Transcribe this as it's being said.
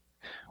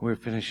We're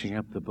finishing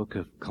up the book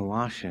of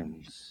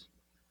Colossians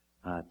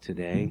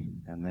today,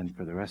 and then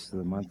for the rest of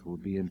the month we'll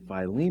be in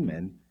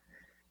Philemon,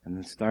 and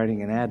then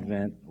starting in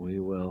Advent we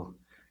will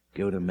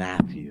go to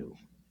Matthew.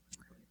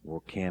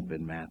 We'll camp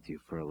in Matthew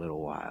for a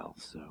little while,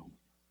 so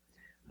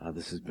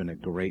this has been a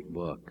great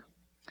book.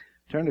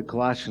 Turn to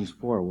Colossians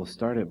 4. We'll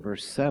start at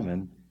verse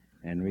 7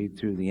 and read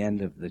through the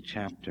end of the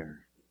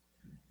chapter.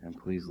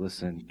 And please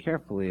listen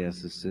carefully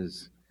as this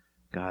is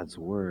God's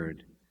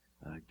word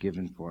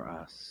given for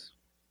us.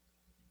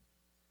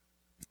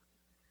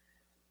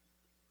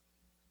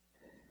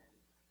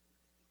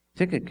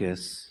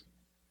 Tychicus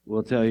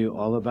will tell you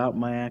all about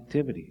my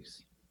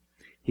activities.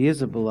 He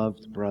is a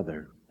beloved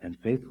brother and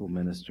faithful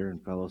minister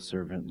and fellow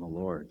servant in the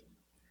Lord.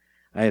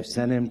 I have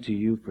sent him to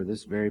you for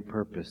this very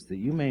purpose, that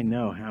you may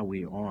know how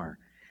we are,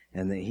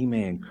 and that he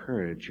may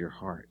encourage your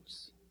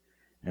hearts.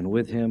 And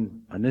with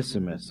him,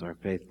 Onesimus, our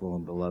faithful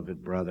and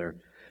beloved brother,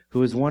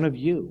 who is one of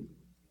you.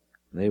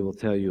 They will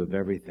tell you of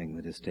everything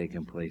that has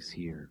taken place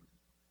here.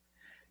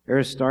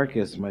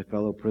 Aristarchus, my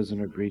fellow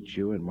prisoner, greets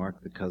you, and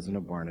Mark, the cousin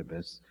of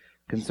Barnabas,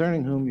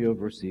 concerning whom you have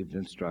received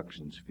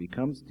instructions. If he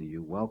comes to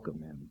you,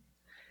 welcome him.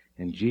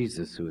 And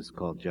Jesus, who is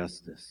called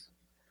Justus.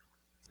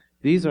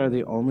 These are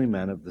the only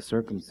men of the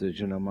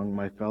circumcision among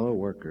my fellow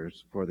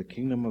workers for the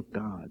kingdom of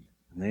God,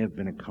 and they have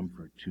been a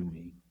comfort to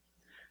me.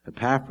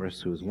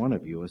 Epaphras, who is one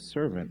of you, a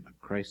servant of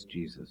Christ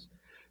Jesus,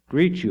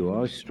 greets you,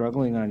 always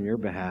struggling on your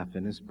behalf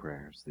in his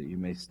prayers, that you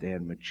may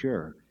stand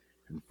mature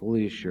and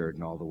fully assured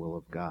in all the will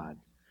of God.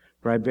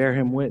 For I bear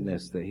him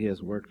witness that he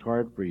has worked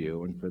hard for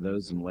you and for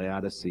those in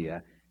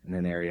Laodicea and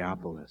in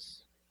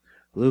Areopolis.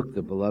 Luke,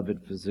 the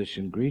beloved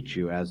physician, greets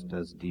you, as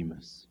does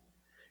Demas.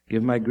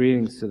 Give my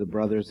greetings to the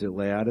brothers at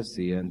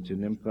Laodicea and to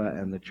Nympha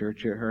and the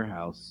church at her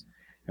house.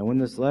 And when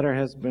this letter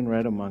has been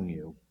read among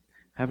you,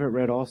 have it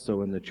read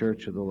also in the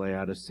church of the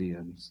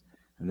Laodiceans,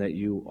 and that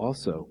you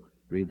also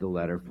read the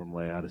letter from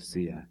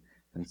Laodicea,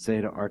 and say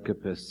to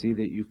Archippus, see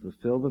that you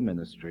fulfill the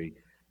ministry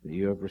that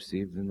you have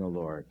received in the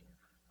Lord.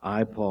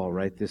 I, Paul,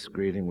 write this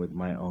greeting with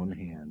my own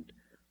hand.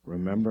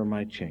 Remember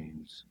my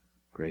chains.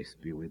 Grace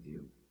be with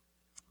you.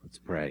 Let's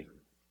pray.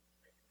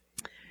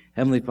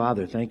 Heavenly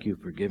Father, thank you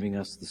for giving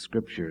us the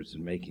Scriptures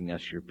and making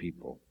us your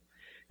people.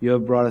 You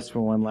have brought us for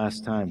one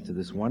last time to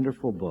this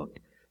wonderful book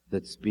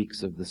that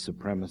speaks of the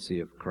supremacy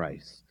of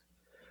Christ.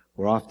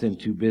 We're often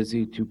too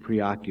busy, too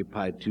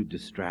preoccupied, too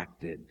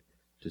distracted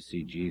to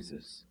see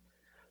Jesus.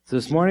 So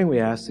this morning we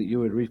ask that you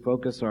would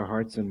refocus our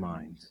hearts and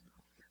minds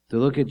to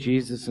look at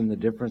Jesus and the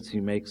difference he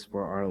makes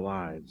for our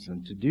lives.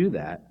 And to do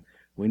that,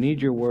 we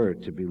need your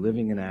word to be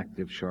living and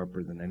active,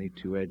 sharper than any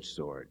two-edged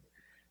sword.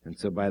 And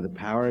so by the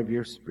power of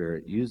your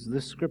Spirit, use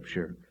this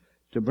Scripture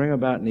to bring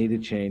about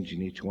needed change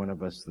in each one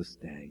of us this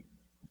day.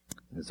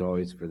 As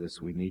always, for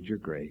this we need your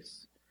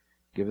grace.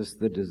 Give us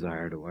the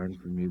desire to learn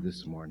from you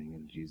this morning.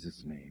 In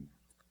Jesus' name,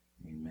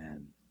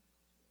 amen.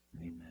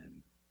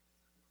 Amen.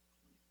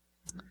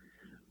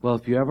 Well,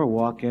 if you ever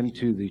walk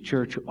into the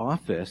church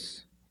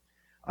office,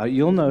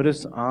 you'll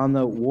notice on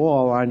the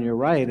wall on your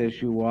right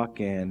as you walk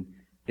in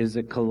is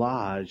a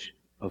collage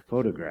of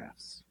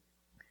photographs.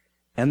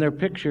 And they're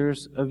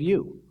pictures of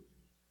you.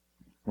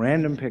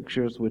 Random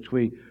pictures which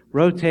we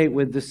rotate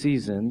with the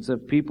seasons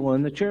of people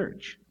in the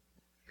church.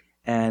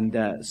 And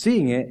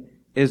seeing it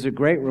is a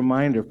great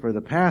reminder for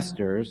the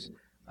pastors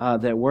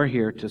that we're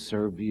here to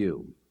serve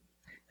you.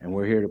 And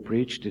we're here to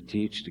preach, to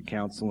teach, to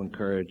counsel,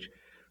 encourage,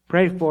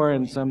 pray for,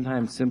 and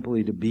sometimes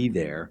simply to be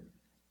there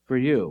for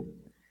you.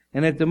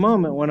 And at the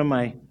moment, one of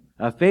my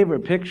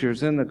favorite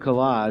pictures in the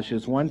collage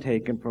is one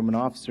taken from an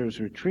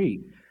officer's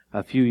retreat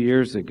a few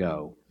years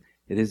ago.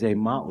 It is a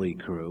motley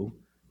crew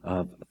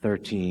of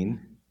 13.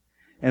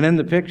 And in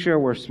the picture,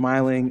 we're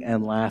smiling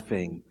and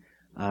laughing.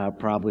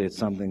 Probably it's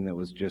something that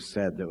was just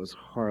said that was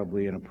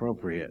horribly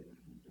inappropriate.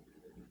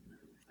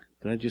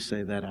 Did I just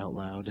say that out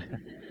loud?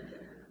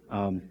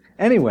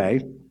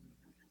 Anyway,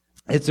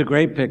 it's a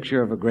great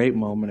picture of a great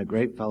moment, a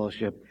great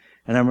fellowship.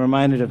 And I'm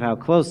reminded of how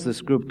close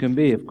this group can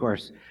be. Of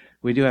course,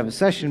 we do have a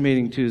session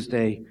meeting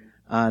Tuesday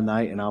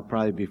night, and I'll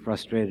probably be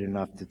frustrated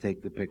enough to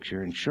take the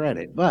picture and shred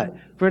it. But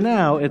for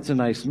now, it's a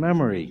nice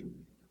memory.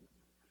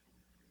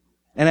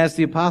 And as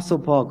the Apostle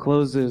Paul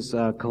closes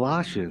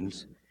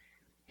Colossians,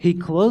 he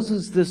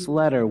closes this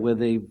letter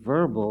with a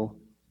verbal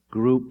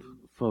group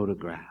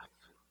photograph.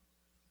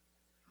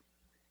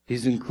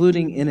 He's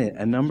including in it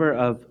a number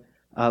of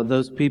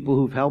those people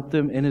who've helped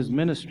him in his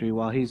ministry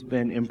while he's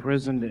been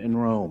imprisoned in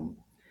Rome.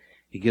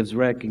 He gives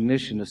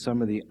recognition to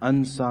some of the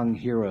unsung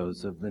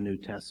heroes of the New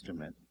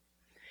Testament.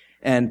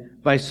 And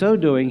by so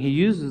doing, he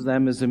uses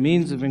them as a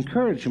means of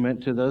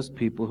encouragement to those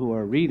people who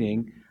are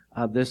reading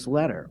this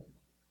letter.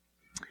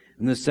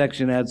 And this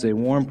section adds a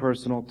warm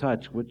personal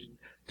touch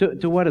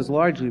to what has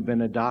largely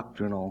been a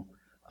doctrinal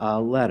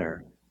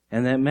letter.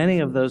 And that many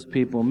of those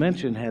people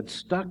mentioned had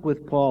stuck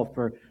with Paul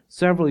for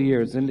several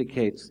years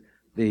indicates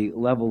the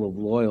level of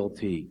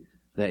loyalty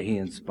that he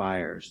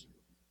inspires.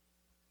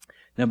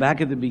 Now,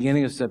 back at the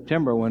beginning of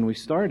September, when we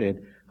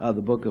started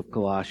the book of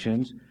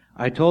Colossians,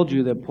 I told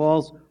you that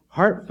Paul's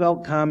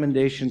heartfelt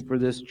commendation for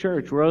this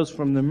church rose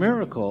from the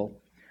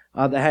miracle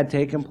that had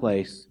taken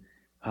place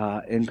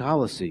in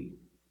Colossae.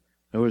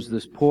 There was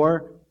this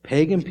poor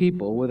pagan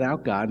people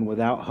without God and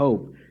without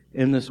hope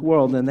in this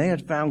world, and they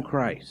had found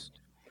Christ,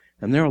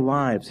 and their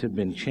lives had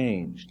been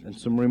changed, and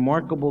some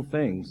remarkable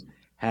things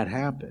had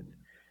happened.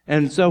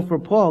 And so for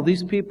Paul,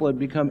 these people had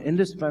become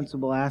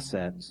indispensable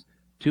assets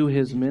to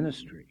his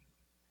ministry.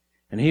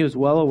 And he was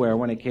well aware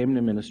when it came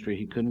to ministry,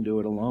 he couldn't do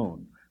it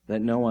alone,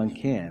 that no one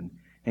can.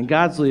 And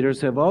God's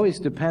leaders have always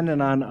depended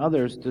on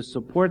others to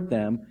support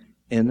them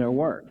in their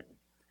work.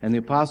 And the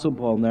Apostle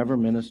Paul never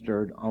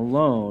ministered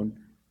alone.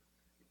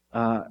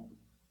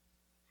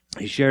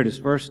 He shared his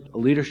first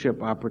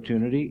leadership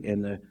opportunity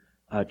in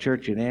the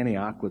church in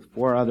Antioch with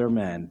 4 other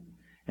men.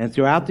 And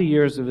throughout the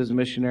years of his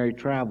missionary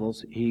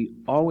travels, he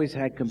always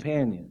had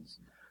companions.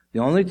 The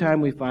only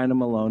time we find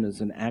him alone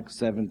is in Acts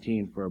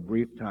 17 for a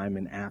brief time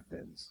in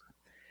Athens.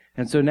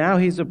 And so now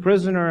he's a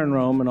prisoner in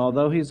Rome, and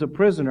although he's a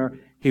prisoner,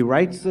 he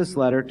writes this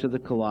letter to the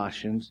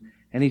Colossians,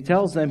 and he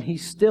tells them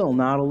he's still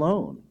not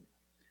alone.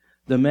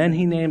 The men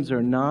he names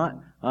are not,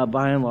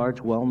 by and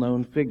large,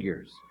 well-known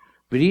figures.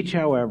 But each,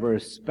 however,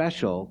 is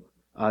special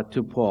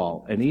to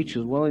Paul, and each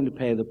is willing to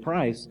pay the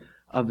price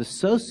of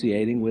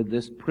associating with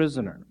this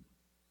prisoner.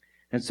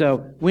 And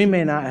so we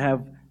may not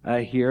have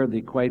here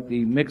quite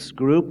the mixed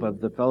group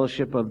of the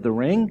Fellowship of the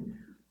Ring,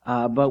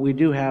 but we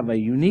do have a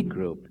unique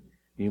group.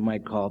 You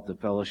might call it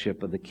the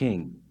Fellowship of the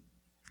King.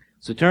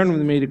 So turn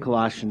with me to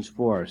Colossians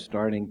 4,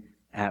 starting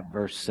at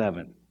verse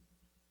 7.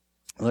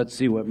 Let's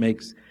see what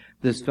makes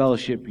this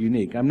fellowship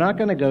unique. I'm not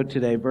going to go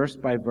today verse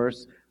by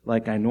verse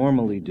like I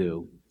normally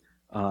do,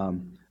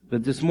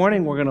 but this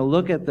morning we're going to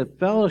look at the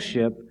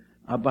fellowship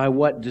by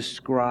what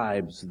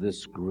describes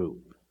this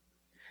group.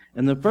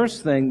 And the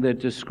first thing that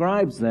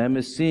describes them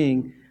is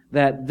seeing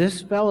that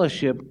this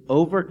fellowship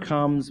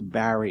overcomes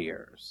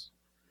barriers.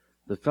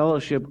 The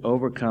fellowship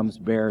overcomes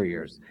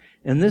barriers.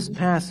 In this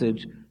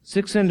passage,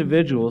 6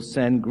 individuals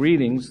send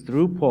greetings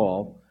through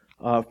Paul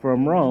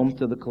from Rome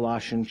to the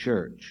Colossian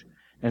church.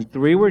 And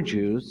 3 were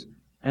Jews,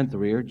 and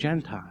 3 are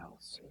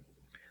Gentiles.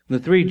 The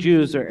 3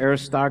 Jews are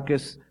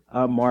Aristarchus,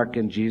 Mark,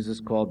 and Jesus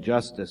called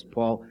Justus.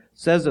 Paul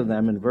says of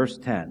them in verse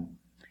 10,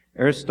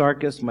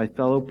 Aristarchus, my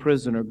fellow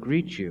prisoner,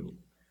 greets you.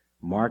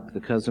 Mark, the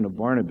cousin of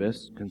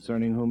Barnabas,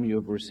 concerning whom you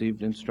have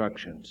received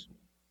instructions.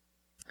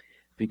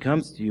 If he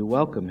comes to you,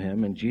 welcome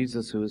him, and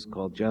Jesus, who is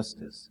called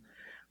Justus.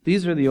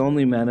 These are the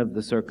only men of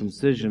the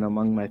circumcision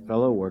among my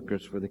fellow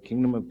workers for the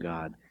kingdom of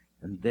God,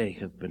 and they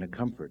have been a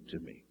comfort to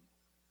me.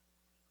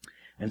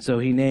 And so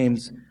he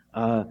names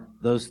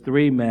those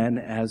 3 men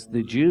as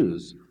the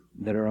Jews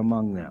that are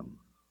among them.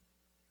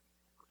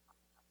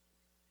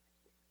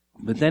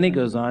 But then he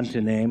goes on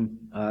to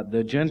name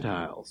the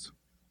Gentiles.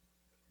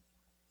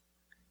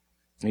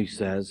 He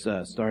says,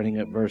 starting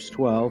at verse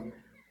 12,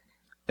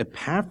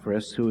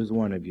 Epaphras, who is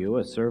one of you,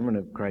 a servant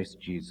of Christ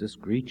Jesus,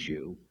 greets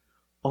you,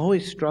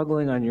 always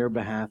struggling on your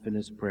behalf in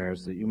his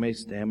prayers, that you may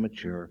stand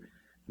mature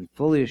and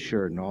fully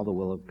assured in all the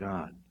will of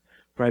God.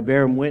 For I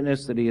bear him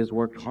witness that he has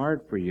worked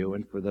hard for you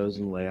and for those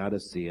in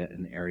Laodicea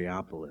and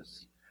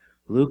Areopolis.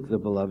 Luke, the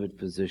beloved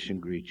physician,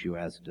 greets you,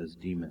 as does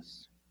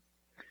Demas.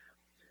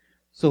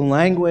 So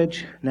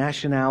language,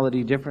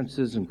 nationality,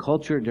 differences in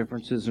culture,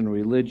 differences in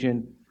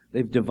religion,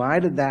 they've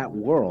divided that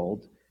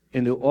world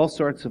into all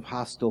sorts of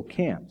hostile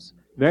camps,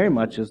 very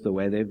much as the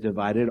way they've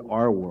divided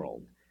our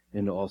world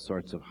into all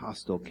sorts of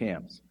hostile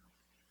camps.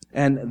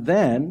 And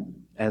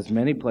then, as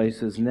many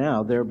places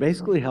now, they're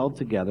basically held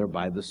together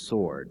by the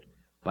sword,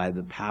 by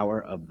the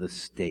power of the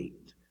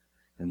state.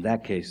 In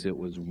that case, it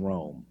was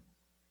Rome.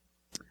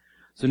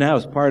 So now,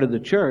 as part of the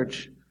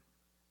church,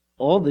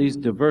 all these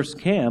diverse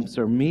camps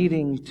are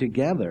meeting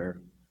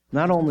together,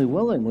 not only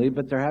willingly,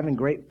 but they're having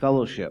great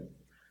fellowship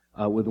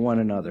with one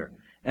another.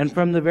 And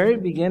from the very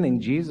beginning,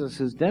 Jesus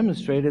has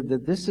demonstrated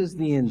that this is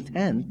the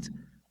intent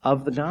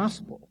of the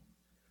gospel.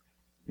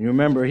 You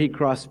remember, he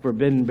crossed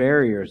forbidden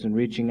barriers in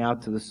reaching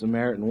out to the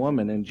Samaritan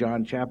woman in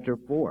John chapter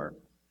 4.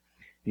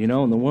 You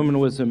know, and the woman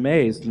was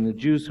amazed, and the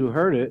Jews who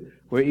heard it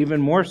were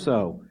even more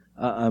so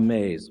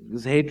amazed.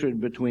 This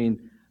hatred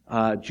between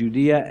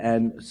Judea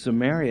and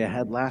Samaria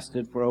had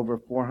lasted for over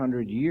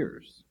 400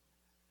 years.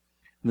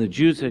 And the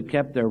Jews had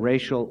kept their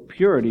racial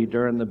purity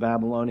during the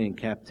Babylonian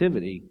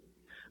captivity,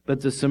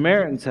 but the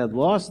Samaritans had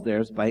lost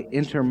theirs by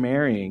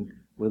intermarrying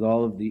with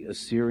all of the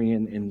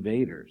Assyrian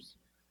invaders.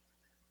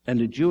 And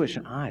to Jewish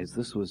eyes,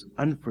 this was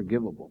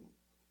unforgivable.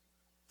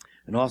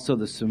 And also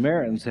the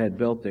Samaritans had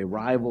built a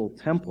rival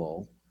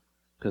temple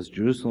because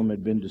Jerusalem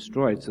had been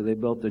destroyed, so they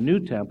built a new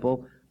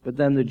temple, but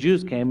then the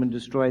Jews came and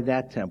destroyed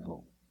that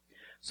temple.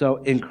 So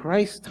in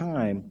Christ's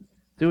time,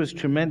 there was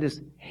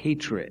tremendous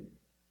hatred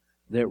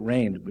that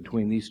reigned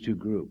between these two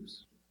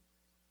groups.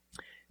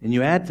 And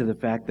you add to the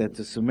fact that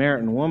the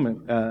Samaritan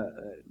woman,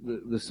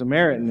 the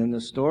Samaritan in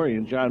the story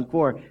in John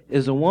 4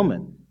 is a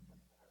woman.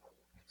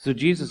 So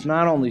Jesus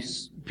not only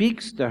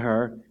speaks to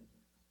her,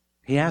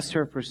 he asks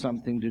her for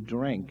something to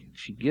drink.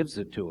 She gives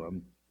it to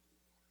him,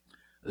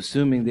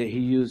 assuming that he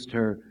used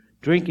her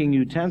drinking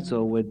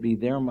utensil would be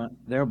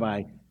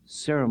thereby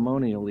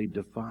ceremonially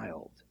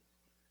defiled.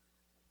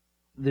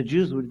 The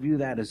Jews would view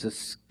that as a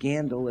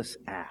scandalous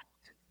act.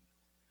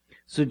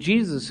 So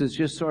Jesus is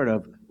just sort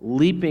of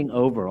leaping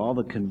over all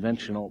the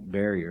conventional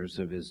barriers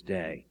of his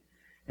day.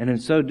 And in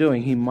so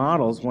doing, he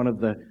models one of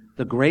the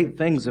great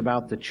things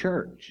about the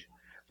church,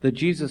 that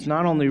Jesus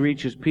not only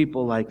reaches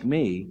people like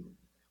me,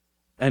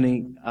 and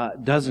he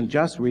doesn't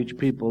just reach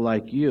people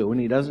like you,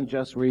 and he doesn't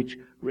just reach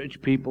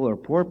rich people or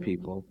poor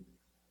people.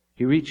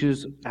 He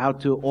reaches out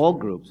to all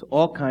groups,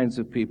 all kinds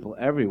of people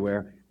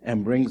everywhere,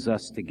 and brings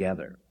us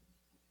together.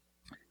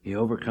 He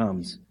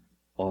overcomes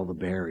all the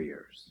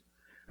barriers.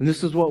 And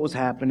this is what was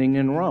happening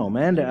in Rome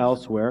and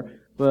elsewhere,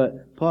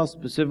 but Paul's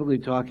specifically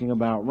talking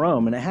about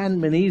Rome. And it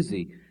hadn't been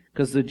easy,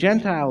 because the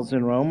Gentiles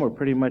in Rome were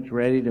pretty much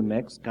ready to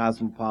mix,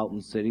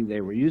 cosmopolitan city,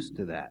 they were used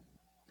to that.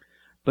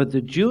 But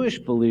the Jewish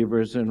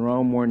believers in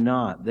Rome were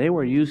not. They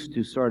were used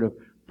to sort of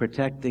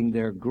protecting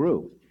their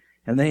group.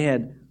 And they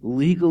had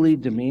legally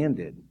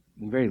demanded,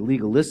 very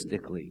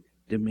legalistically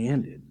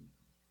demanded,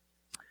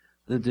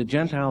 that the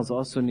Gentiles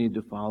also need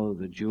to follow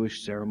the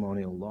Jewish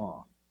ceremonial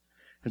law.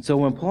 And so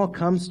when Paul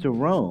comes to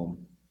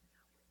Rome,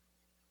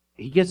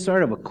 he gets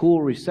sort of a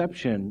cool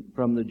reception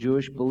from the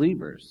Jewish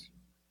believers,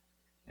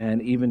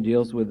 and even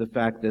deals with the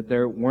fact that they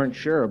weren't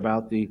sure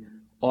about the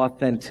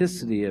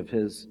authenticity of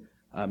his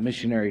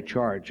missionary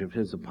charge, of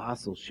his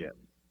apostleship.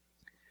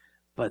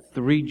 But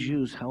 3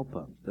 Jews help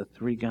him, the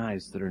 3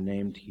 guys that are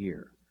named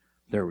here.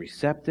 They're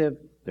receptive,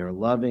 they're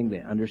loving,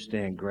 they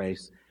understand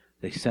grace.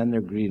 They send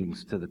their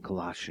greetings to the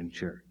Colossian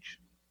church.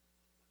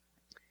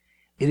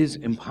 It is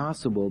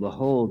impossible to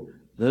hold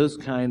those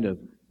kind of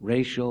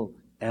racial,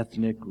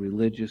 ethnic,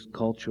 religious,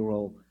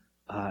 cultural,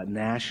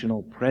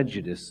 national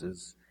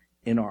prejudices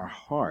in our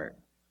heart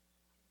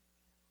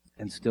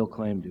and still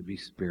claim to be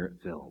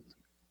Spirit-filled.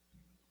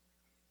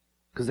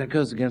 Because that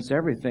goes against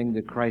everything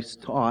that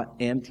Christ taught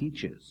and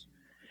teaches.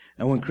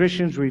 And when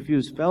Christians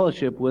refuse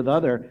fellowship with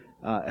other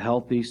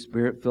healthy,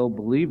 Spirit-filled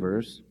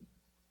believers,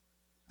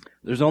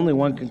 there's only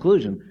one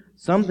conclusion.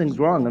 Something's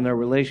wrong in their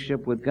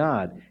relationship with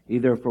God,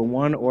 either for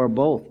one or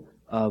both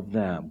of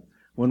them.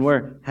 When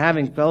we're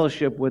having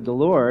fellowship with the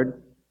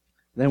Lord,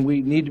 then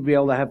we need to be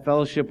able to have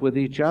fellowship with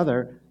each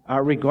other,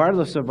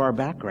 regardless of our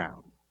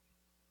background.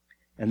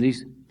 And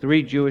these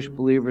 3 Jewish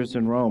believers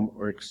in Rome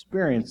are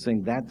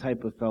experiencing that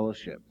type of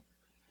fellowship.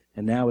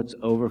 And now it's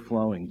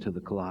overflowing to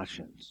the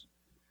Colossians.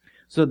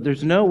 So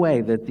there's no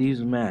way that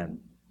these men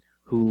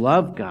who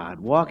love God,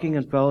 walking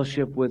in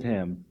fellowship with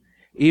Him,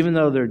 even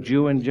though they're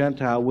Jew and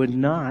Gentile, would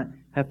not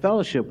have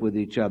fellowship with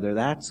each other.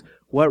 That's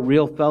what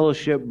real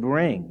fellowship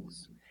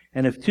brings.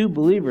 And if 2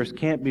 believers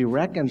can't be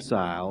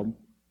reconciled,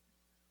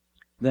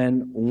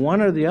 then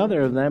one or the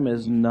other of them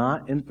is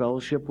not in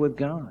fellowship with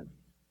God.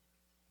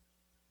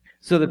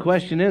 So the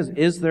question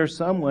is there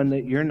someone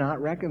that you're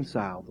not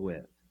reconciled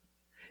with?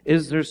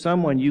 Is there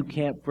someone you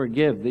can't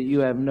forgive, that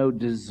you have no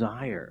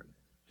desire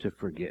to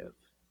forgive?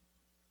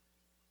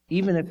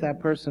 Even if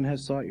that person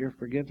has sought your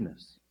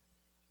forgiveness.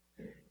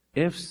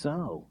 If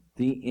so,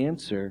 the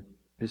answer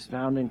is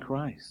found in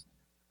Christ.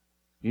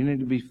 You need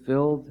to be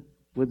filled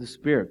with the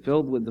Spirit,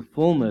 filled with the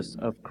fullness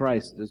of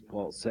Christ, as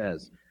Paul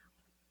says.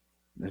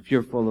 If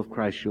you're full of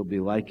Christ, you'll be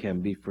like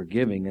Him, be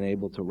forgiving and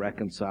able to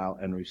reconcile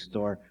and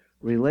restore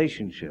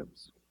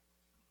relationships.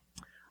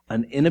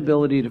 An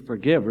inability to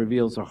forgive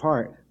reveals a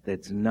heart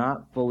that's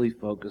not fully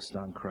focused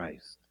on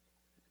Christ.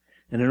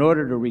 And in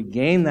order to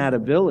regain that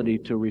ability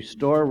to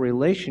restore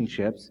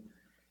relationships,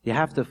 you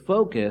have to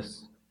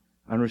focus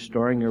on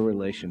restoring your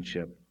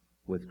relationship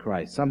with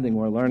Christ. Something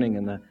we're learning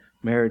in the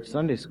marriage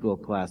Sunday school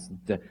class.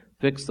 To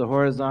fix the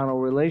horizontal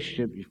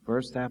relationship, you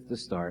first have to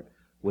start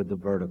with the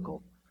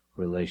vertical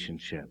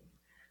relationship.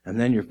 And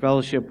then your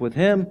fellowship with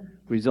Him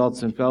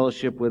results in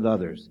fellowship with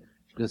others,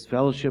 because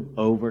fellowship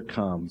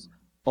overcomes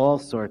all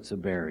sorts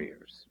of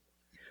barriers.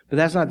 But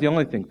that's not the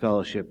only thing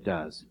fellowship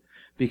does.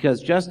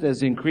 Because just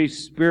as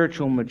increased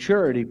spiritual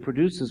maturity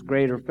produces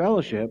greater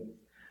fellowship,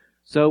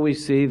 so we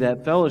see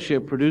that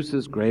fellowship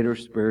produces greater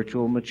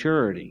spiritual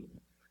maturity.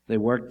 They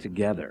work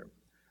together.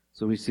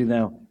 So we see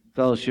now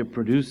fellowship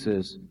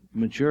produces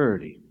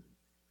maturity.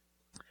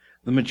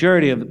 The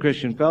maturity of the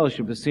Christian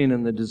fellowship is seen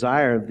in the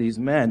desire of these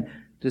men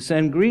to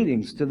send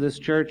greetings to this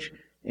church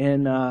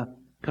in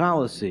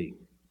Colossae.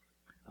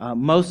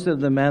 Most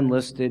of the men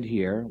listed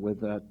here,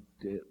 with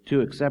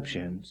 2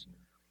 exceptions,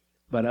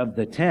 but of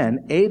the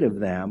 10, 8 of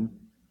them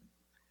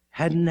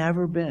had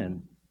never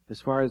been,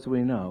 as far as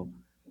we know,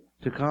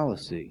 to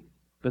Colossae.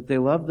 But they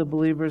loved the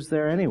believers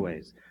there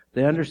anyways.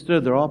 They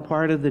understood they're all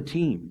part of the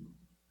team.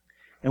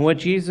 And what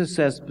Jesus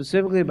says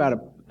specifically about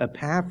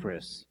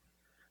Epaphras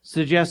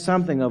suggests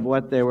something of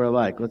what they were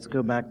like. Let's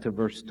go back to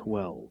verse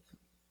 12.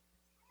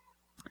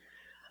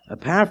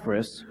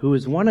 Epaphras, who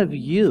is one of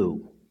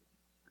you,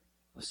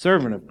 a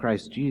servant of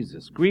Christ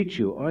Jesus, greets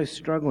you, always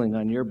struggling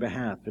on your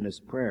behalf in his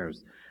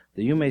prayers,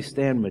 that you may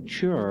stand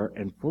mature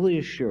and fully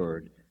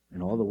assured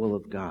in all the will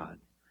of God.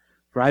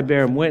 For I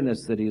bear him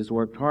witness that he has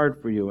worked hard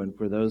for you and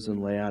for those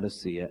in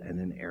Laodicea and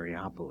in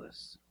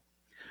Areopolis.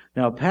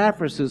 Now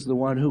Epaphras is the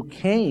one who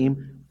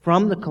came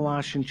from the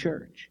Colossian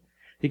church.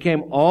 He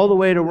came all the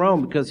way to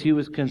Rome because he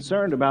was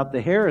concerned about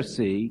the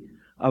heresy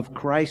of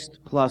Christ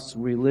plus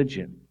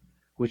religion,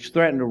 which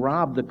threatened to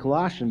rob the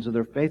Colossians of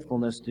their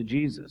faithfulness to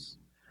Jesus.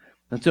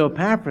 And so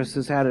Epaphras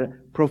has had a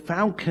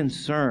profound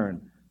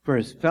concern for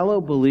his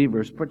fellow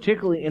believers,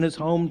 particularly in his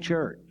home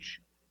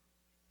church.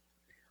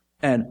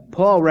 And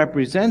Paul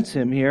represents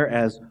him here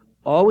as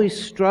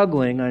always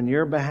struggling on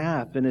your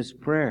behalf in his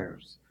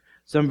prayers.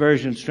 Some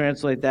versions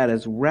translate that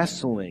as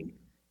wrestling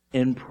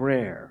in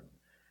prayer.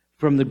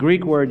 From the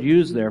Greek word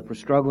used there for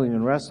struggling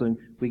and wrestling,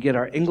 we get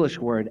our English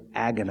word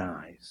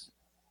agonize.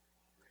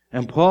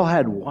 And Paul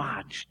had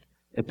watched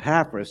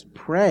Epaphras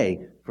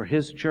pray for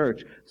his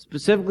church,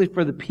 specifically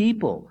for the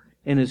people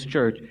in his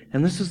church.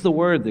 And this is the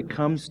word that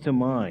comes to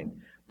mind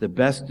that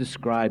best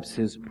describes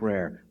his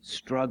prayer: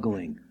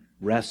 struggling,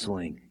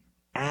 wrestling,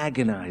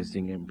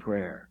 agonizing in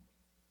prayer.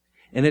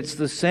 And it's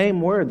the same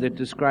word that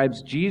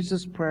describes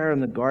Jesus' prayer in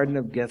the Garden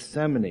of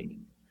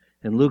Gethsemane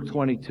in Luke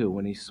 22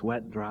 when he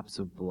sweat drops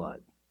of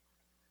blood.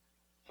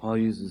 Paul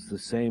uses the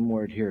same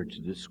word here to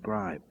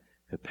describe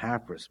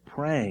Epaphras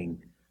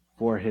praying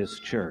for his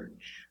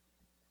church.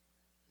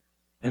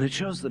 And it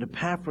shows that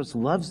Epaphras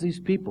loves these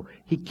people.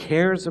 He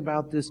cares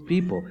about this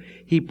people.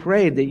 He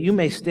prayed that you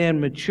may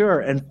stand mature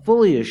and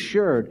fully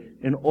assured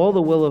in all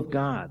the will of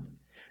God.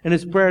 And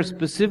his prayer is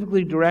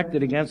specifically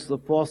directed against the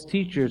false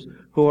teachers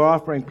who are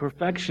offering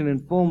perfection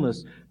and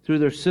fullness through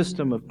their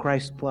system of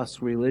Christ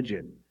plus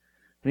religion.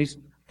 And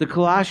the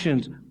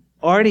Colossians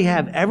already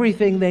have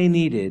everything they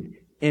needed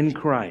in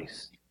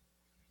Christ.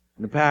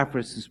 And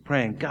Epaphras is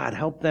praying, God,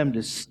 help them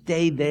to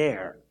stay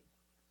there.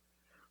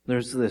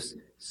 There's this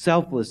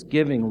selfless,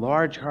 giving,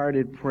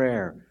 large-hearted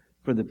prayer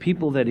for the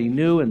people that he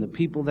knew and the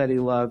people that he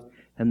loved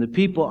and the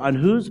people on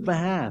whose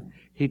behalf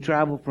he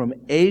traveled from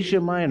Asia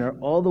Minor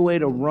all the way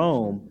to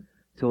Rome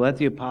to let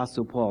the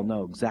Apostle Paul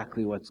know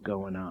exactly what's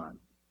going on.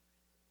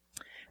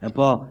 And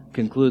Paul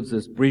concludes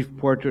this brief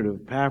portrait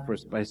of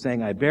Epaphras by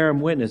saying, I bear him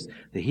witness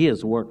that he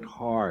has worked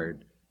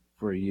hard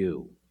for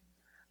you.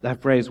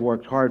 That phrase,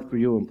 worked hard for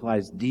you,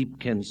 implies deep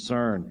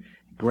concern,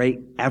 great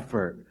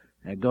effort,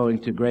 and going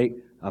to great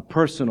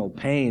personal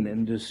pain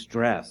and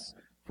distress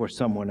for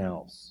someone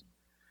else.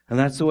 And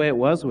that's the way it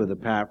was with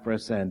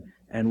Epaphras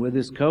and with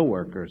his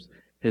co-workers.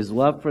 His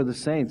love for the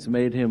saints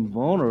made him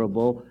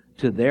vulnerable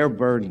to their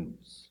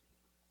burdens.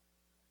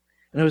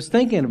 And I was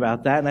thinking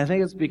about that, and I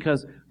think it's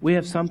because we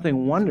have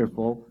something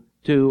wonderful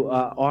to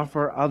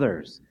offer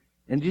others.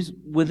 And just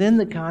within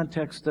the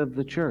context of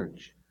the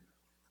church,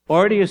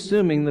 already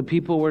assuming the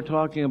people we're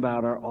talking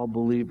about are all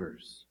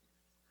believers.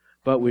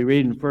 But we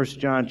read in 1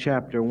 John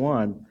chapter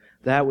 1,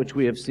 that which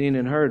we have seen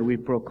and heard, we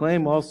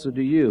proclaim also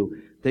to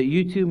you, that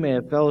you too may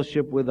have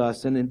fellowship with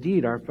us. And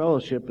indeed, our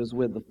fellowship is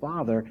with the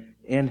Father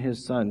and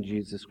His Son,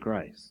 Jesus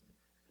Christ.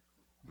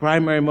 The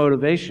primary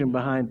motivation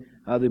behind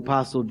the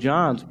Apostle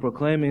John's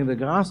proclaiming the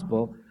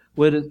gospel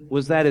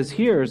was that his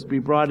hearers be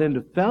brought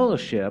into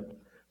fellowship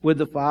with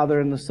the Father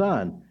and the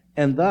Son.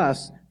 And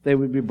thus, they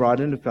would be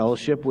brought into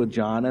fellowship with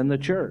John and the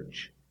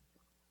church.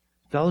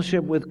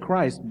 Fellowship with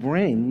Christ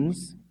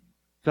brings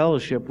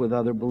fellowship with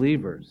other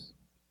believers.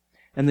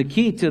 And the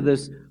key to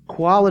this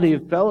quality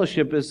of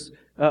fellowship is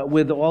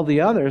with all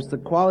the others, the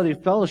quality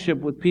of fellowship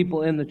with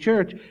people in the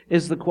church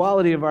is the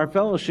quality of our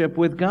fellowship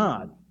with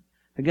God.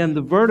 Again,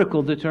 the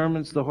vertical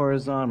determines the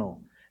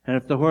horizontal. And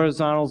if the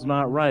horizontal's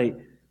not right,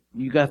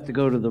 you have to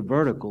go to the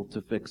vertical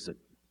to fix it.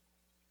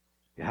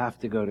 You have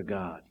to go to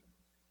God.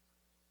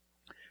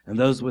 And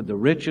those with the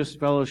richest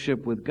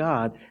fellowship with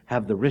God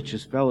have the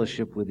richest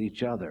fellowship with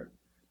each other.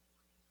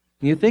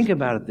 When you think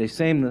about it, they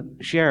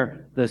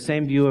share the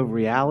same view of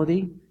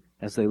reality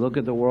as they look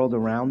at the world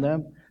around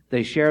them.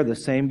 They share the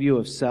same view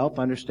of self,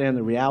 understand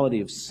the reality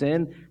of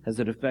sin as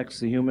it affects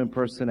the human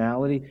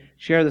personality,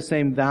 share the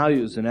same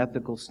values and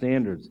ethical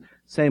standards,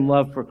 same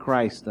love for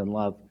Christ and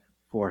love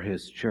for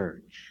His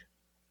church.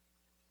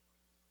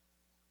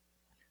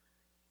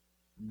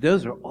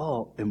 Those are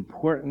all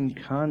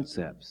important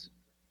concepts,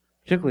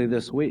 particularly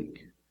this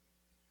week.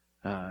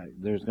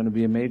 There's going to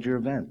be a major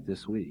event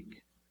this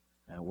week.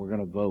 We're going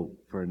to vote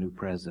for a new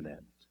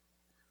president.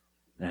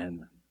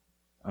 And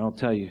I don't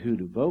tell you who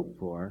to vote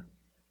for,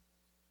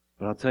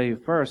 but I'll tell you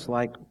first,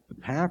 like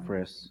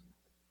Epaphras,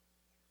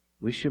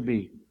 we should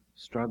be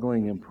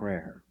struggling in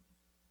prayer.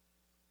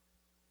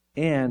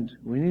 And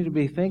we need to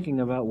be thinking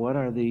about what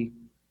are the,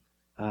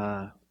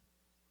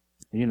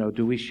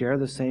 do we share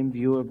the same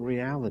view of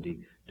reality?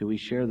 Do we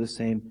share the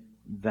same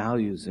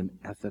values and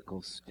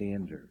ethical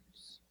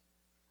standards?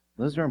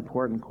 Those are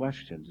important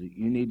questions that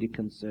you need to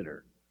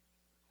consider.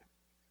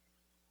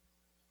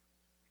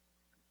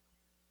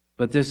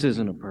 But this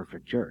isn't a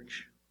perfect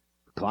church.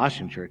 The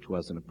Colossian church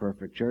wasn't a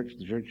perfect church.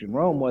 The church in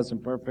Rome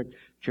wasn't perfect.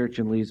 Church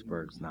in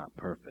Leesburg's not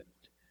perfect.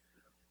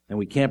 And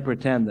we can't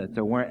pretend that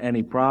there weren't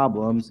any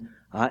problems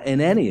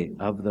in any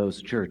of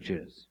those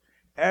churches.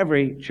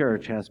 Every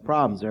church has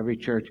problems. Every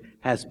church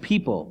has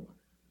people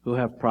who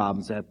have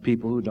problems, have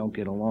people who don't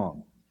get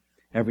along.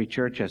 Every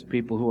church has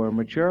people who are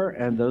mature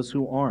and those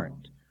who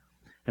aren't.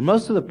 And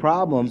most of the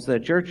problems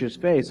that churches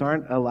face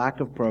aren't a lack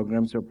of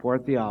programs or poor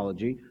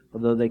theology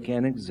although they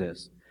can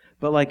exist.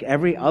 But like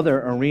every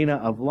other arena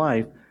of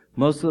life,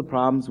 most of the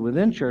problems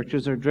within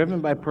churches are driven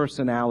by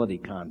personality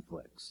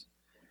conflicts,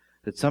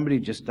 that somebody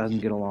just doesn't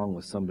get along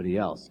with somebody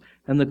else.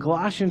 And the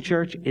Colossian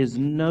church is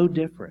no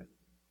different.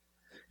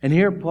 And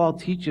here Paul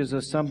teaches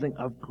us something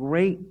of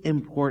great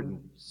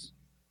importance.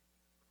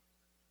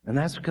 And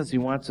that's because he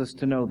wants us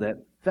to know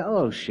that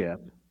fellowship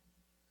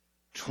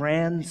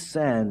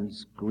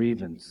transcends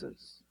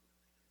grievances.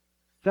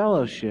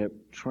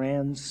 Fellowship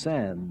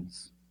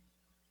transcends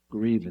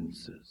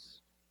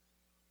grievances.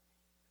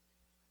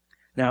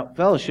 Now,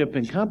 fellowship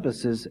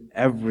encompasses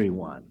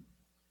everyone.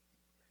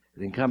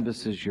 It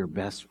encompasses your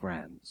best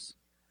friends,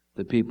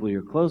 the people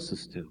you're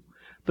closest to.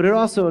 But it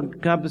also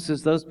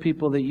encompasses those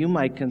people that you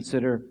might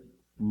consider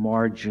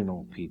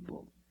marginal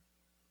people.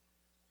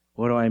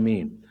 What do I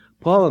mean?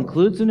 Paul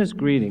includes in his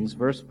greetings,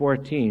 verse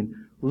 14,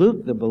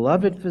 Luke, the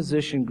beloved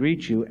physician,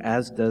 greets you,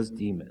 as does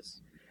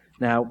Demas.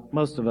 Now,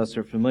 most of us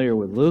are familiar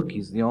with Luke.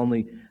 He's the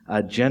only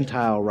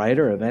Gentile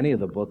writer of any of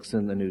the books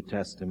in the New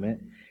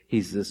Testament.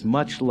 He's this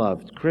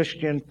much-loved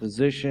Christian,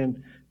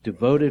 physician,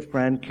 devoted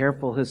friend,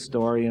 careful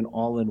historian,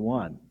 all in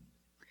one.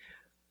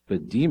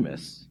 But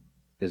Demas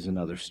is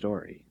another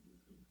story.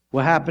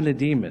 What happened to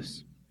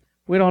Demas?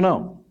 We don't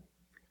know.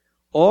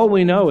 All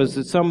we know is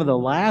that some of the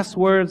last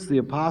words the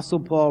Apostle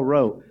Paul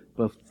wrote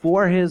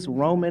before his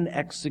Roman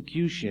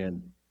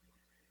execution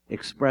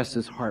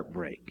expresses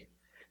heartbreak.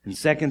 In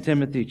 2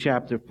 Timothy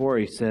chapter 4,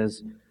 he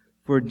says,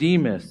 "For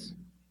Demas,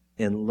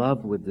 in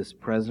love with this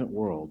present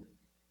world,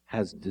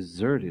 has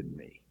deserted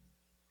me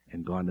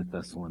and gone to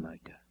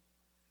Thessalonica."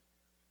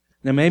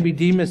 Now maybe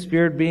Demas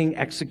feared being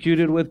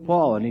executed with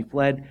Paul and he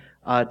fled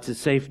to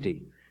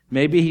safety.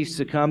 Maybe he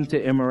succumbed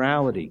to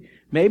immorality.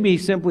 Maybe he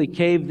simply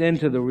caved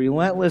into the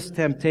relentless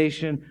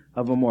temptation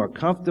of a more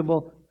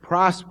comfortable,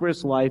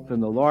 prosperous life in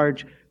the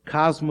large,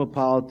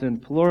 cosmopolitan,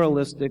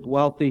 pluralistic,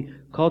 wealthy,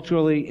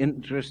 culturally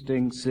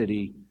interesting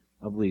city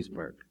of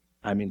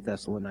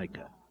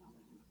Thessalonica.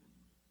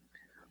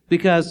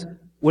 Because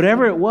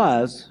whatever it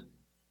was,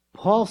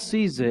 Paul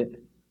sees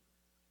it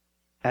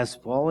as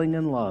falling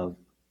in love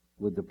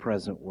with the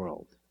present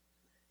world.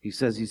 He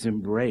says he's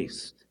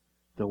embraced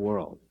the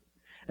world.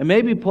 And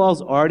maybe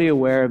Paul's already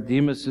aware of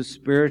Demas'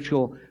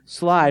 spiritual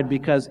slide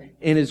because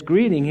in his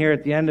greeting here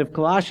at the end of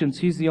Colossians,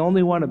 he's the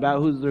only one about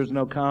who there's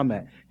no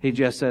comment. He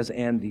just says,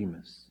 "and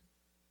Demas."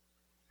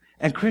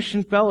 And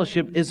Christian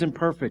fellowship isn't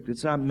perfect.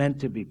 It's not meant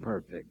to be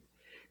perfect.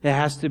 It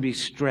has to be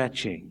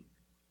stretching.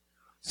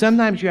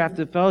 Sometimes you have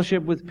to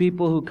fellowship with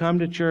people who come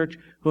to church,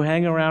 who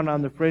hang around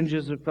on the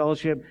fringes of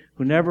fellowship,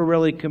 who never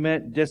really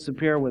commit,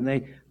 disappear when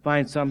they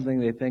find something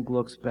they think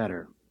looks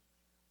better.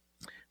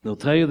 They'll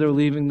tell you they're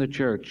leaving the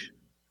church,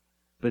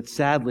 but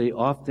sadly,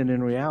 often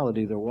in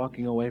reality, they're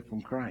walking away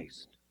from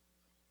Christ.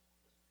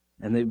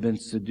 And they've been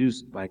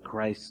seduced by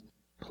Christ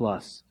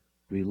plus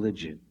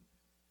religion.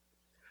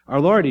 Our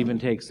Lord even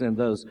takes in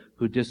those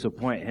who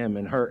disappoint Him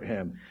and hurt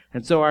Him.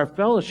 And so our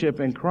fellowship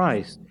in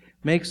Christ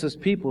makes us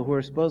people who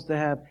are supposed to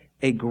have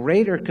a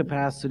greater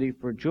capacity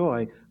for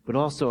joy, but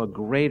also a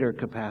greater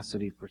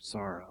capacity for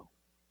sorrow.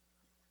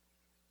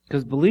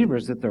 Because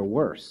believers at their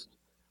worst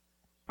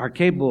are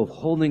capable of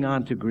holding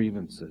on to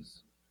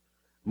grievances.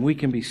 We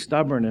can be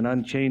stubborn and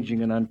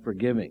unchanging and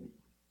unforgiving.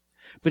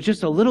 But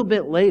just a little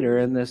bit later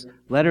in this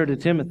letter to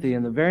Timothy,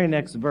 in the very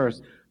next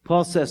verse,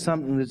 Paul says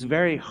something that's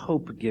very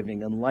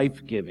hope-giving and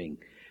life-giving.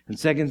 In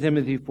 2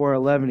 Timothy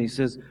 4:11, he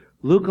says,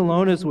 "Luke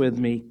alone is with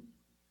me.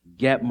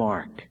 Get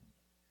Mark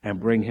and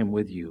bring him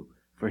with you,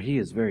 for he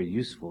is very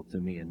useful to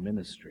me in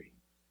ministry."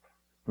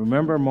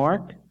 Remember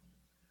Mark?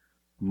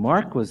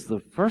 Mark was the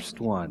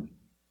first one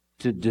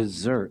to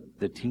desert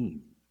the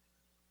team.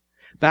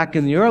 Back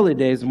in the early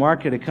days,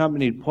 Mark had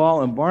accompanied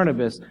Paul and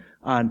Barnabas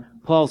on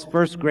Paul's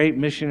first great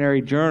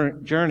missionary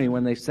journey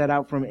when they set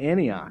out from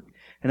Antioch.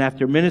 And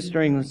after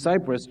ministering in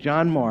Cyprus,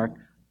 John Mark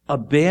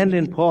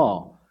abandoned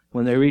Paul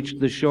when they reached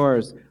the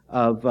shores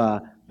of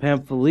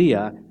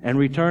Pamphylia and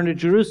returned to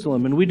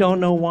Jerusalem. And we don't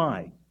know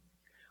why.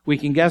 We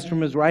can guess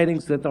from his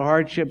writings that the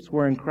hardships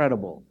were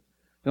incredible.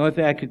 The only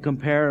thing I could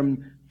compare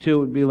him to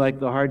would be like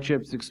the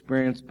hardships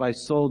experienced by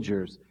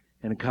soldiers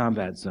in a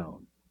combat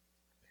zone.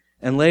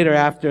 And later,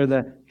 after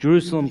the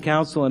Jerusalem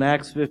Council in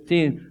Acts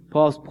 15,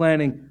 Paul's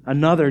planning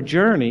another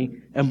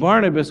journey, and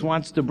Barnabas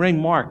wants to bring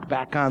Mark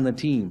back on the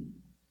team.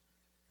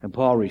 And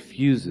Paul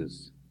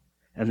refuses.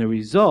 And the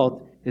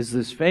result is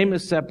this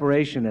famous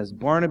separation as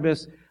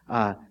Barnabas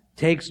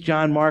takes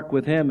John Mark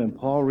with him and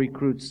Paul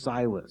recruits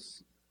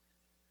Silas.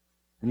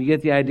 And you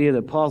get the idea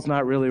that Paul's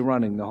not really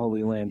running the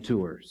Holy Land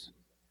tours.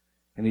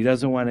 And he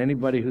doesn't want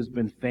anybody who's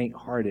been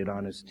faint-hearted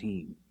on his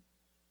team.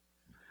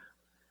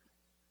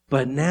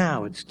 But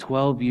now it's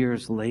 12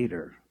 years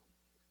later,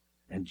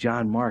 and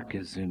John Mark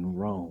is in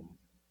Rome,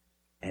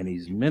 and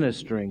he's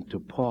ministering to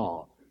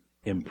Paul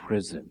in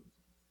prison.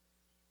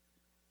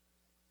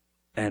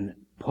 And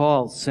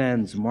Paul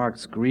sends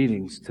Mark's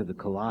greetings to the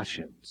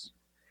Colossians,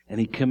 and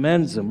he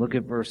commends them. Look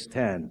at verse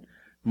 10.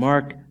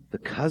 "Mark, the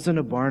cousin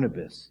of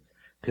Barnabas,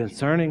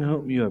 concerning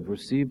whom you have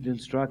received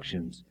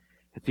instructions,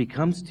 if he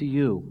comes to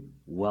you,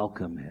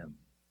 welcome him.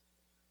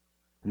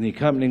 In the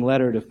accompanying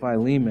letter to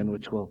Philemon,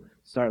 which we'll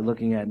start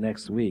looking at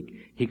next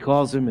week, he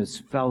calls him his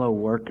fellow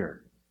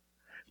worker.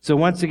 So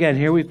once again,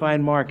 here we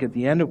find Mark at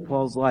the end of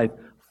Paul's life,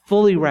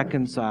 fully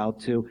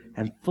reconciled to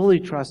and fully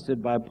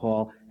trusted by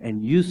Paul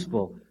and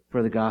useful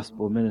for the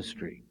gospel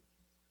ministry.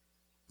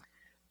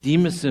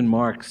 Demas and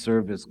Mark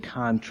serve as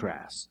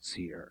contrasts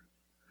here.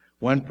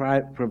 One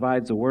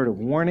provides a word of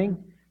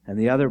warning, and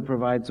the other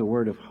provides a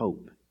word of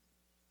hope.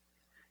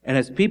 And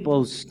as people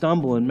who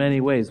stumble in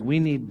many ways, we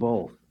need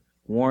both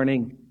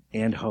warning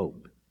and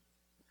hope.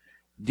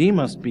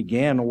 Demas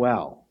began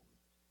well,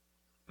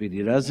 but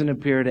he doesn't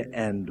appear to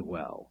end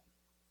well.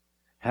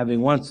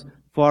 Having once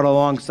fought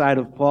alongside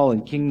of Paul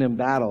in kingdom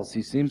battles,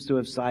 he seems to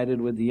have sided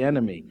with the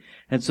enemy.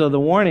 And so the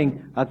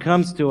warning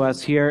comes to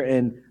us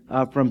here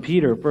from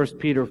Peter, 1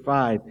 Peter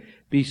 5.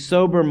 Be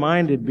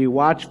sober-minded, be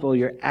watchful.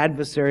 Your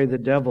adversary, the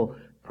devil,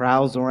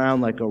 prowls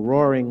around like a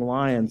roaring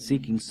lion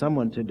seeking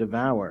someone to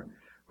devour.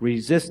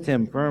 Resist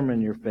him firm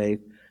in your faith,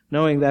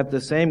 knowing that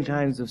the same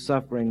kinds of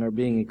suffering are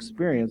being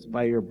experienced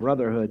by your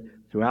brotherhood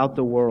throughout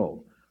the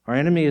world. Our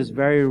enemy is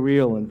very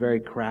real and very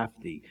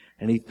crafty,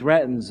 and he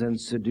threatens and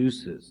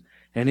seduces.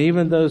 And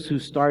even those who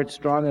start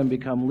strong and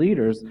become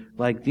leaders,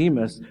 like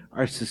Demas,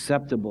 are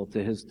susceptible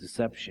to his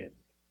deception.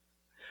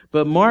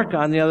 But Mark,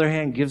 on the other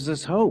hand, gives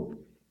us hope.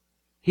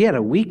 He had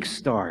a weak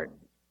start,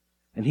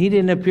 and he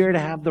didn't appear to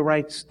have the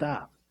right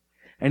stuff.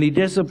 And he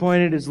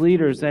disappointed his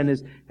leaders and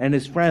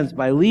his friends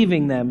by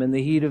leaving them in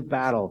the heat of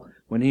battle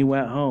when he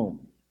went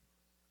home.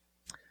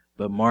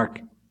 But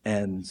Mark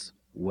ends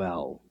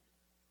well.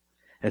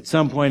 At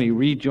some point, he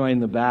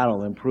rejoined the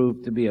battle and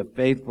proved to be a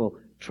faithful,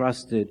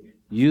 trusted,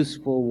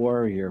 useful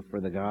warrior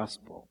for the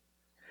gospel.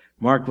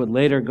 Mark would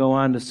later go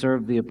on to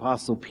serve the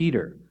apostle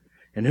Peter,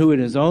 and who in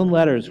his own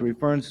letters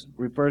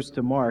refers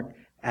to Mark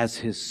as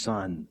his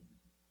son.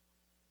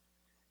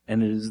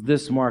 And it is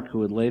this Mark who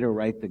would later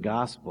write the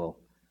gospel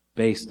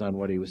based on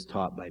what he was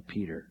taught by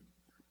Peter.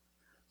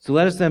 So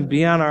let us then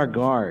be on our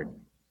guard.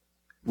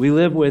 We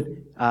live with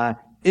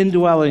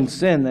indwelling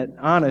sin that,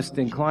 honest,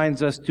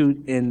 inclines us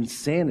to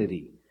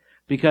insanity,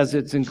 because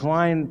it's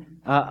inclined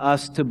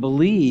us to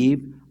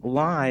believe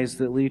lies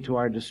that lead to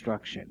our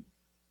destruction.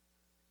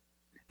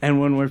 And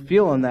when we're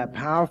feeling that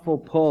powerful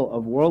pull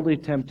of worldly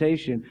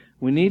temptation,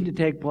 we need to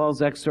take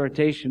Paul's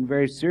exhortation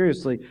very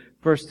seriously.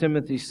 1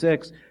 Timothy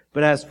 6,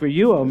 but as for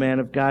you, O man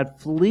of God,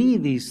 flee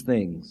these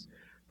things.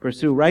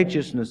 Pursue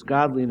righteousness,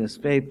 godliness,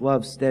 faith,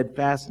 love,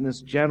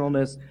 steadfastness,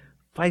 gentleness.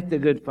 Fight the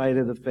good fight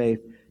of the faith.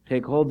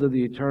 Take hold of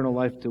the eternal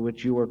life to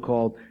which you were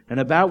called, and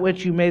about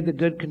which you made the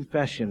good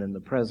confession in the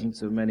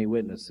presence of many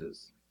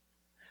witnesses.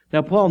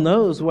 Now, Paul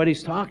knows what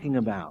he's talking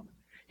about.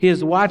 He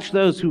has watched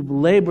those who've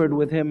labored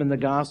with him in the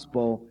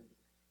gospel,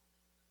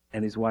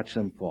 and he's watched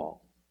them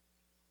fall.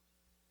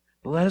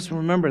 But let us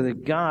remember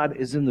that God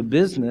is in the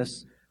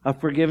business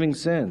of forgiving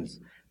sins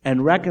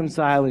and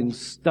reconciling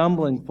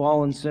stumbling,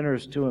 fallen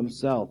sinners to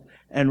himself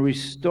and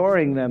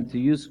restoring them to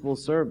useful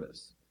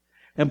service.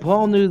 And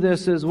Paul knew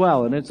this as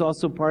well, and it's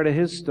also part of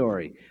his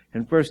story.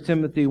 In 1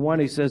 Timothy 1,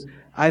 he says,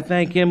 I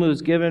thank him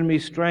who's given me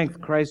strength,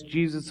 Christ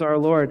Jesus our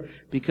Lord,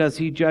 because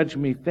he judged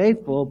me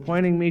faithful,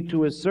 appointing me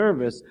to his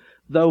service,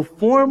 though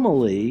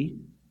formerly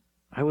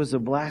I was a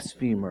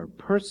blasphemer,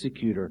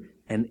 persecutor,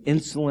 and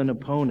insolent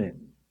opponent.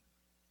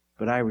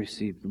 But I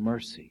received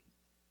mercy,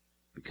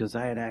 because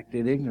I had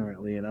acted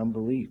ignorantly in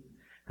unbelief.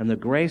 And the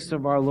grace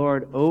of our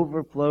Lord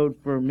overflowed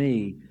for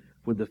me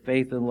with the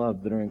faith and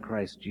love that are in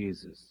Christ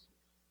Jesus.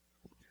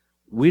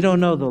 We don't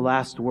know the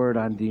last word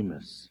on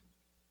Demas.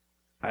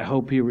 I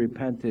hope he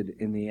repented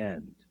in the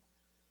end.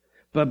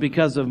 But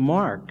because of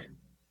Mark,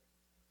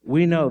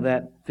 we know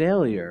that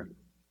failure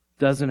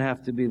doesn't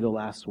have to be the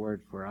last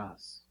word for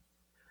us.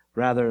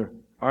 Rather,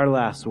 our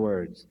last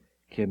words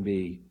can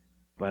be,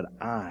 but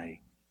I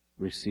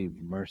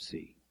received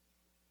mercy.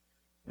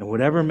 And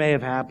whatever may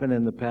have happened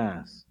in the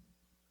past,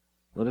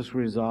 let us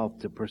resolve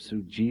to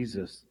pursue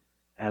Jesus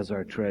as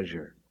our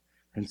treasure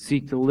and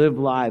seek to live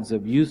lives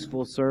of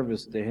useful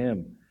service to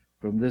him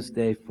from this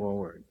day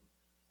forward.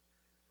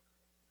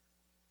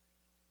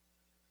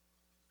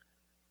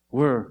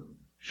 We're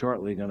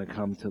shortly going to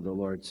come to the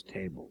Lord's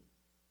table,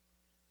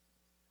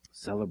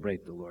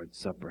 celebrate the Lord's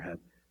Supper, have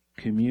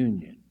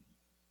communion.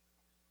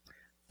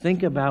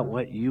 Think about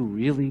what you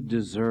really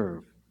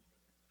deserve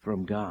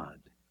from God,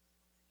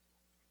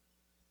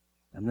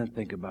 and then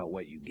think about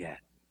what you get.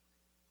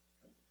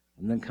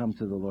 And then come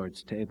to the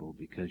Lord's table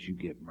because you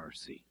get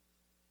mercy.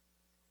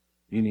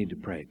 You need to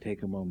pray.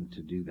 Take a moment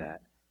to do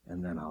that,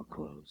 and then I'll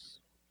close.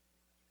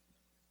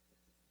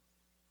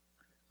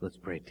 Let's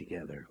pray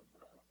together.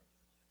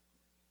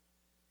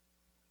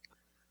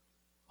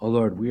 Oh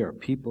Lord, we are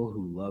people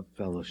who love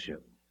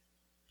fellowship,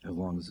 as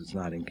long as it's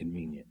not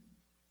inconvenient,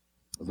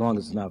 as long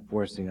as it's not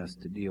forcing us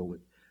to deal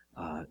with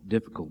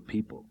difficult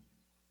people,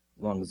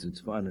 as long as it's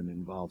fun and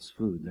involves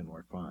food, then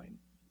we're fine.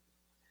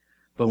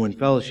 But when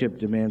fellowship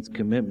demands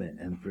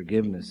commitment and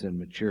forgiveness and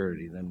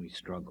maturity, then we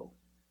struggle.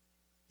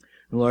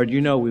 Lord,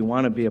 you know we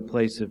want to be a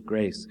place of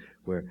grace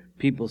where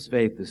people's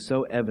faith is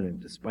so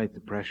evident despite the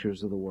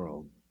pressures of the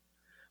world.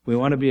 We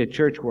want to be a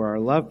church where our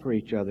love for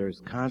each other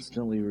is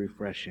constantly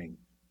refreshing.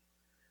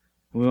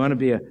 We want to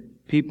be a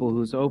people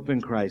whose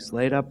open Christ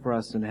laid up for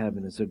us in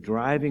heaven is a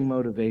driving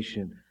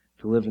motivation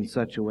to live in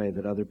such a way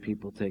that other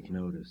people take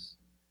notice.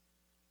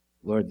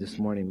 Lord, this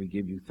morning we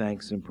give you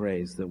thanks and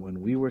praise that when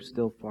we were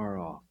still far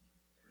off,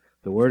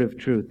 the word of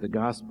truth, the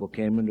gospel,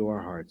 came into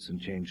our hearts and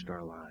changed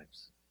our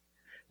lives.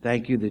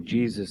 Thank you that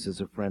Jesus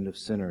is a friend of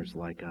sinners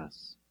like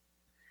us.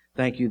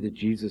 Thank you that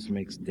Jesus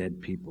makes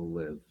dead people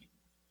live.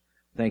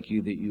 Thank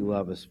you that you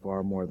love us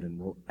far more than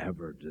we'll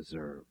ever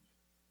deserve.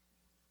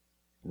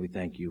 We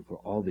thank you for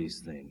all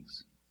these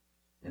things.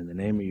 In the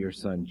name of your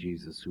Son,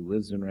 Jesus, who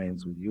lives and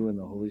reigns with you in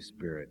the Holy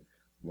Spirit,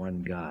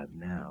 one God,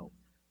 now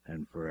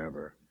and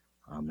forever.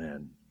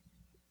 Amen.